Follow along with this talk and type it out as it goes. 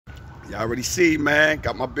Y'all already see, man.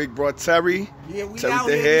 Got my big bro Terry. Yeah, we Terry out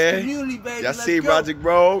here in this community, baby. Y'all see Rodrick,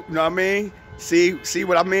 bro. You know what I mean? See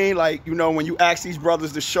what I mean? Like, you know, when you ask these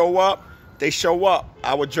brothers to show up, they show up.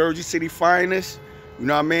 Our Jersey City finest. You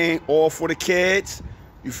know what I mean? All for the kids.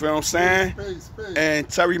 You feel what I'm saying? Space. And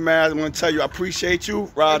Terry, man, I want to tell you I appreciate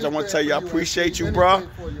you. Raj, I want to tell you I appreciate you, bro.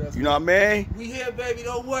 You know what I mean? We here, baby.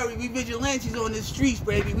 Don't worry. We vigilantes on the streets,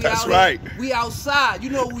 baby. We That's out right. Here. We outside.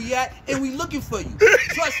 You know where we at, and we looking for you.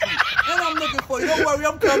 Trust me. And I'm looking for you. Don't worry.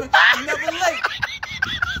 I'm coming. I'm never late.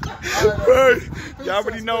 Y'all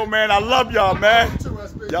already know, man. I love y'all, man.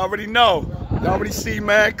 Y'all already know. Y'all already see,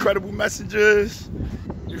 man. Credible messages.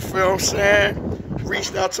 You feel what I'm saying?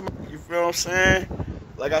 Reached out to my, you feel what I'm saying?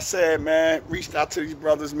 Like I said, man, reached out to these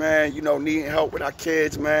brothers, man, you know, needing help with our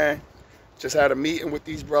kids, man. Just had a meeting with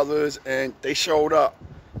these brothers, and they showed up.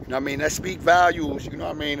 You know what I mean? That speak values, you know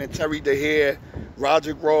what I mean? And Terry Dehere,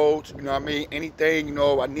 Rodrick, Rhodes, you know what I mean? Anything, you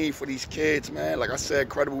know, I need for these kids, man. Like I said,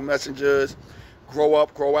 credible messengers, grow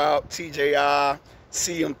up, grow out, TJI,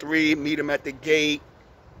 CM3, meet them at the gate.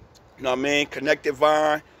 You know what I mean? Connected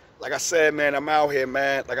Vine. Like I said, man, I'm out here,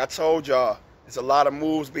 man. Like I told y'all, there's a lot of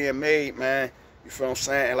moves being made, man. You feel what I'm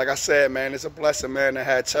saying? And like I said, man, it's a blessing, man, to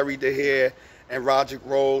have Terry Dehere and Rodrick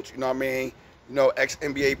Rhodes, you know what I mean? You know,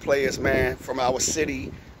 ex-NBA players, man, from our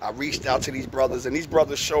city. I reached out to these brothers, and these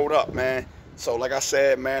brothers showed up, man. So like I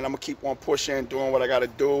said, man, I'm going to keep on pushing, doing what I got to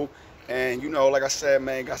do. And, you know, like I said,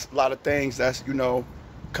 man, got a lot of things that's, you know,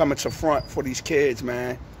 coming to front for these kids,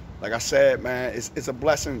 man. Like I said, man, it's a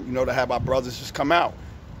blessing, you know, to have our brothers just come out.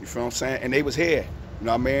 You feel what I'm saying? And they was here. You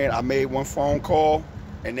know what I mean? I made one phone call.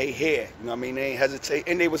 And they here, you know what I mean? They ain't hesitate.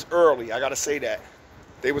 And they was early, I gotta say that.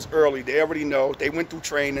 They was early, they already know. They went through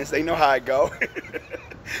trainings, they know how it go.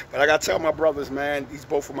 But I gotta tell my brothers, man, these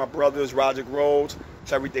both of my brothers, Rodrick Rhodes,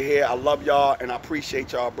 Terry Dehere, I love y'all and I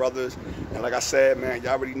appreciate y'all, brothers. And like I said, man,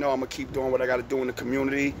 y'all already know I'm gonna keep doing what I gotta do in the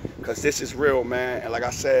community, because this is real, man. And like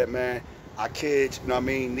I said, man, our kids, you know what I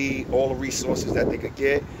mean, need all the resources that they could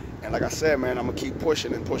get. And like I said, man, I'm going to keep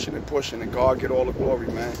pushing and pushing and pushing, and God get all the glory,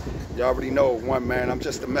 man. Y'all already know, one, man, I'm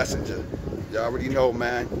just a messenger. Y'all already know,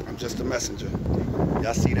 man, I'm just a messenger.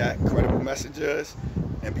 Y'all see that? Credible messengers.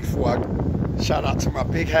 And before I shout out to my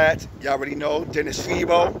big hats, y'all already know Dennis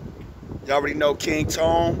Febo. Y'all already know King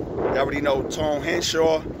Tone. Y'all already know Tone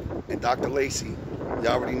Henshaw and Dr. Lacey. Y'all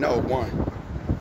already know, one.